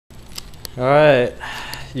Alright,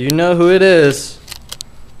 you know who it is.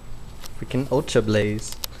 Freaking Ultra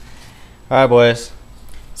Blaze. Alright, boys.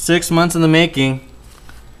 6 months in the making.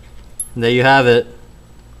 There you have it.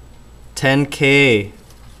 10K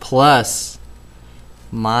plus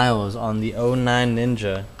miles on the '09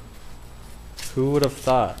 Ninja. Who would have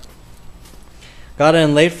thought? Got it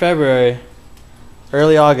in late February,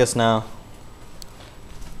 early August now.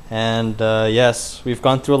 And yes, we've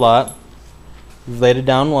gone through a lot. We've laid it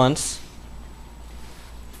down once.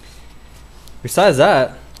 Besides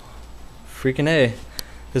that, freaking A,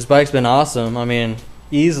 this bike's been awesome. I mean,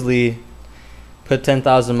 easily put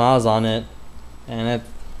 10,000 miles on it, and it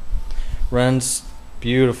runs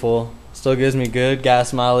beautiful. Still gives me good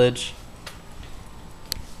gas mileage.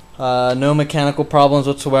 No mechanical problems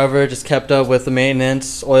whatsoever. Just kept up with the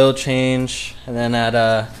maintenance, oil change, and then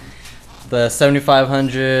at the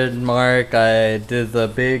 7,500 mark, I did the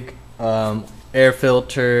big air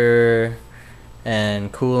filter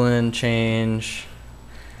and coolant change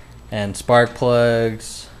and spark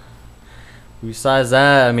plugs. Besides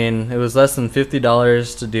that, I mean, it was less than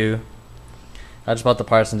 $50 to do. I just bought the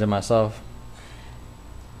parts and did myself.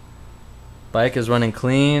 Bike is running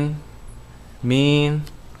clean, mean,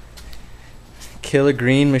 killer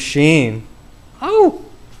green machine. Oh!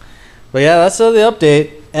 But yeah, that's the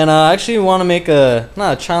update. And I actually want to make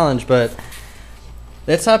not a challenge, but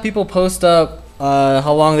let's have people post up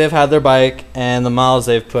how long they've had their bike and the miles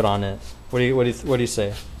they've put on it. What do you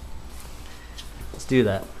say? Let's do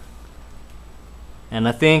that. And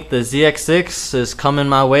I think the ZX6 is coming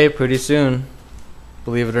my way pretty soon.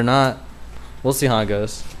 Believe it or not. We'll see how it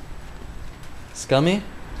goes. Scummy?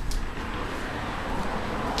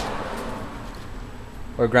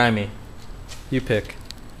 Or grimy? You pick.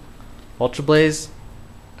 Ultra Blaze,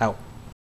 out.